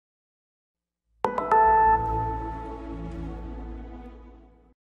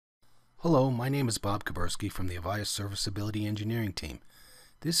Hello, my name is Bob Kuberski from the Avaya Serviceability Engineering team.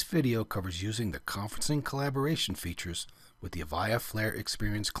 This video covers using the conferencing collaboration features with the Avaya Flare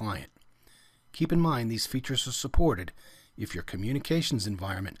Experience client. Keep in mind these features are supported if your communications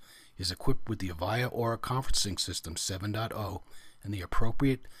environment is equipped with the Avaya Aura Conferencing System 7.0 and the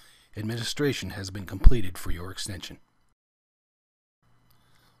appropriate administration has been completed for your extension.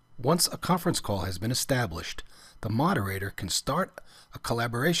 Once a conference call has been established, the moderator can start a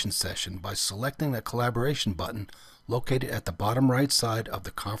collaboration session by selecting the collaboration button located at the bottom right side of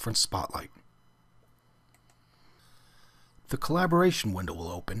the conference spotlight. The collaboration window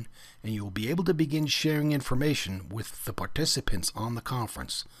will open and you will be able to begin sharing information with the participants on the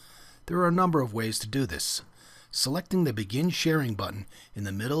conference. There are a number of ways to do this. Selecting the Begin Sharing button in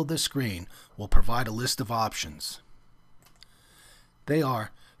the middle of the screen will provide a list of options. They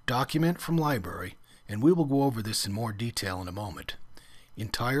are Document from Library, and we will go over this in more detail in a moment.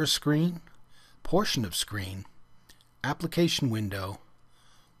 Entire screen, portion of screen, application window,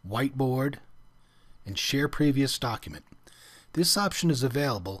 whiteboard, and share previous document. This option is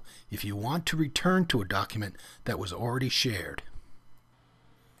available if you want to return to a document that was already shared.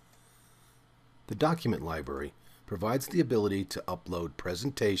 The document library provides the ability to upload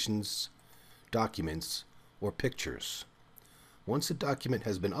presentations, documents, or pictures. Once a document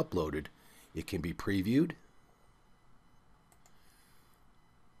has been uploaded, it can be previewed,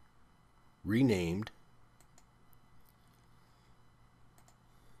 renamed,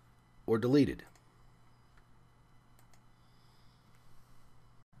 or deleted.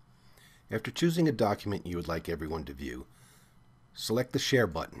 After choosing a document you would like everyone to view, select the Share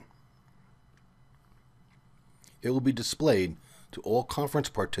button. It will be displayed to all conference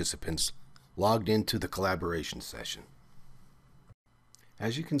participants logged into the collaboration session.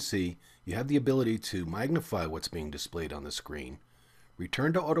 As you can see, you have the ability to magnify what's being displayed on the screen,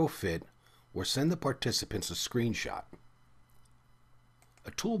 return to auto-fit, or send the participants a screenshot. A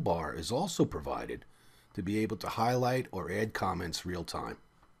toolbar is also provided to be able to highlight or add comments real-time.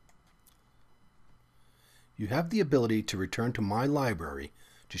 You have the ability to return to My Library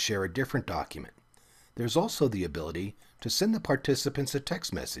to share a different document. There's also the ability to send the participants a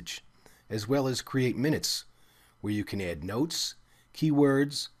text message, as well as create minutes where you can add notes,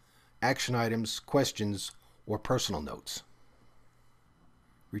 keywords, action items, questions, or personal notes.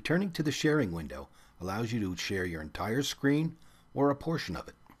 Returning to the sharing window allows you to share your entire screen or a portion of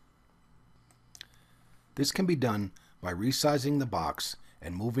it. This can be done by resizing the box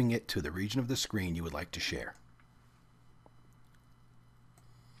and moving it to the region of the screen you would like to share.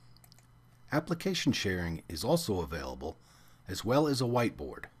 Application sharing is also available, as well as a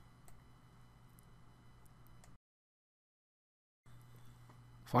whiteboard.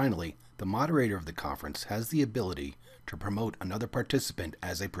 Finally, the moderator of the conference has the ability to promote another participant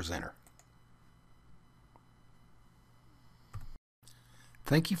as a presenter.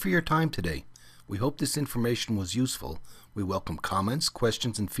 Thank you for your time today. We hope this information was useful. We welcome comments,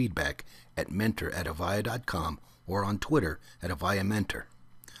 questions, and feedback at mentor@avaya.com or on Twitter @AvayaMentor.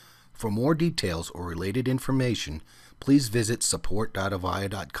 For more details or related information, please visit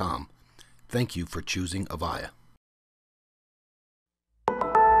support.avaya.com. Thank you for choosing Avaya.